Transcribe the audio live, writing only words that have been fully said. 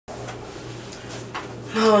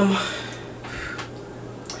Hey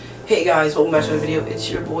guys, welcome back to the video.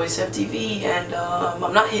 It's your boy SefTV, and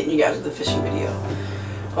I'm not hitting you guys with a fishing video.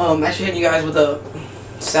 I'm actually hitting you guys with a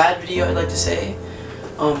sad video, I'd like to say.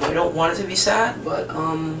 I don't want it to be sad, but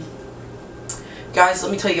guys,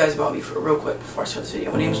 let me tell you guys about me real quick before I start this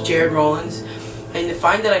video. My name is Jared Rollins, and to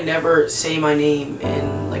find that I never say my name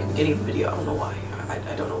in like the beginning of the video, I don't know why. I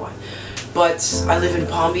don't know why. But I live in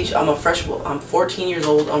Palm Beach. I'm 14 years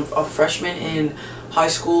old. I'm a freshman in high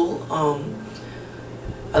school.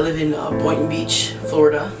 I live in Boynton Beach,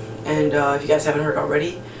 Florida, and if you guys haven't heard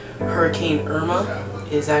already, Hurricane Irma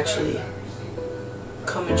is actually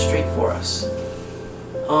coming straight for us.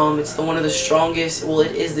 It's one of the strongest, well,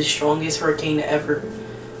 it is the strongest hurricane to ever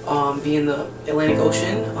be in the Atlantic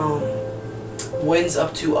Ocean. Winds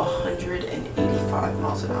up to 185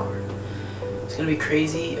 miles an hour. It's gonna be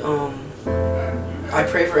crazy. I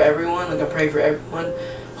pray for everyone,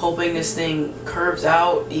 hoping this thing curves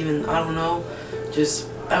out, even, I don't know, just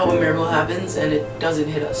I hope a miracle happens and it doesn't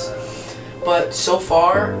hit us. But so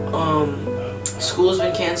far, school has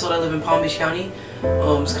been canceled. I live in Palm Beach County.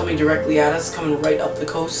 It's coming directly at us, coming right up the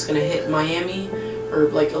coast. It's gonna hit Miami, or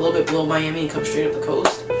like a little bit below Miami, and come straight up the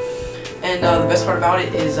coast. And the best part about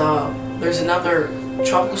it is there's another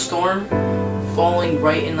tropical storm falling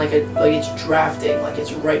right in, like it's drafting, like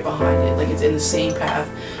it's right behind it, like it's in the same path,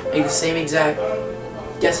 like the same exact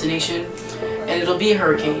destination, and it'll be a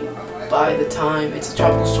hurricane by the time. It's a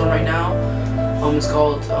tropical storm right now. It's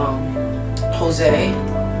called Jose.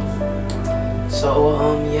 So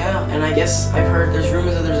yeah, and I guess I've heard there's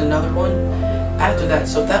rumors that there's another one after that.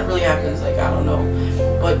 So if that really happens, like, I don't know.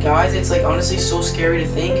 But guys, it's like honestly so scary to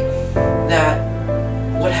think that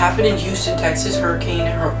what happened in Houston, Texas, Hurricane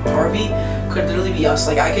Harvey, could literally be us.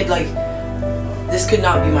 Like, I could, like, this could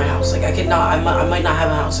not be my house. Like, I might not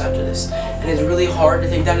have a house after this. And it's really hard to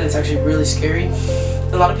think that, and it's actually really scary.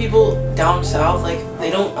 A lot of people down south, like,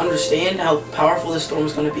 they don't understand how powerful this storm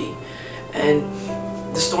is going to be. And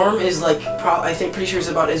the storm is, like, I think pretty sure it's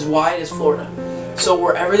about as wide as Florida. So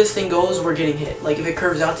wherever this thing goes, we're getting hit. Like, if it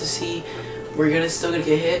curves out to sea, we're still gonna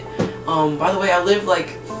get hit. By the way, I live,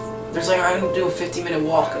 like, I'm gonna do a 15-minute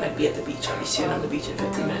walk and I'd be at the beach. I'd be sitting on the beach in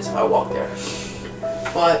 15 minutes if I walk there.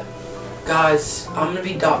 But guys, I'm gonna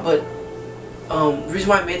be the reason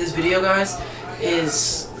why I made this video, guys,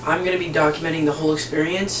 is I'm gonna be documenting the whole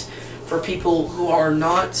experience for people who are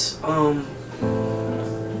not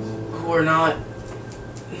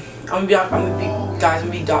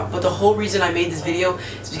but the whole reason I made this video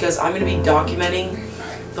is because I'm gonna be documenting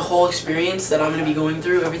the whole experience that I'm gonna be going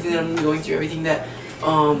through, everything that I'm gonna be going through, everything that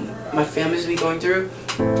my family's gonna be going through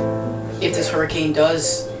if this hurricane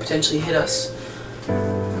does potentially hit us.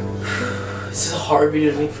 This is a hard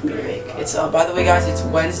video for me to make. It's by the way, guys, it's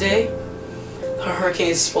Wednesday. The hurricane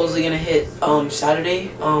is supposedly gonna hit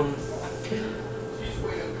Saturday.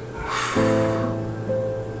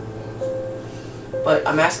 But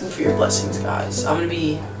I'm asking for your blessings, guys. I'm gonna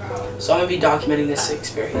be documenting this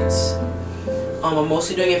experience. I'm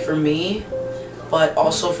mostly doing it for me, but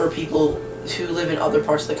also for people who live in other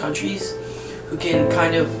parts of the countries, who can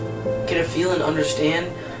kind of get a feel and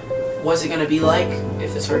understand what's it gonna be like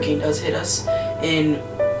if this hurricane does hit us in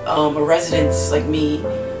a residence like me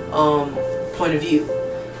point of view.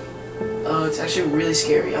 It's actually really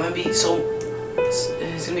scary. It's gonna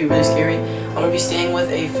be really scary. I'm gonna be staying with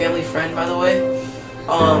a family friend, by the way.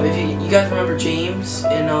 If you guys remember James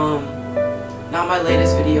in not my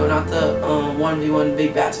latest video, not the 1v1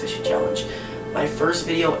 Big Bass Fishing Challenge, my first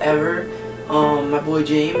video ever, my boy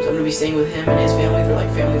James, I'm gonna be staying with him and his family. They're like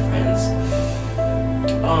family friends.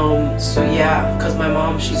 So yeah, because my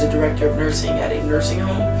mom, she's a director of nursing at a nursing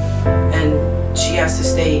home, and she has to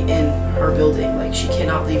stay in her building. Like, she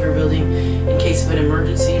cannot leave her building in case of an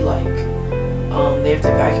emergency. Like, they have to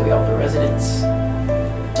evacuate all the residents.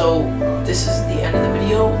 So this is the end of the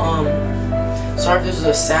video. Sorry if this was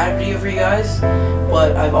a sad video for you guys,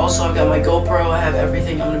 but I've got my Gopro. I have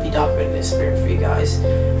everything. I'm gonna be documenting this experience for you guys,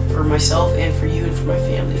 for myself and for you and for my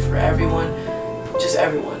family, for everyone, just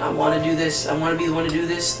everyone. I want to do this. I want to be the one to do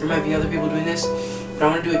this. There might be other people doing this, but I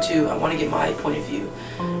want to do it too. I want to get my point of view.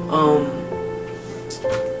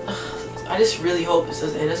 I just really hope this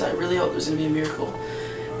doesn't hit us. I really hope there's gonna be a miracle,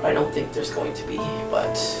 but I don't think there's going to be.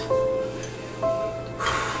 But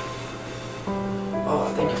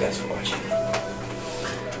thank you guys for watching,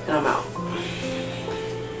 and I'm out.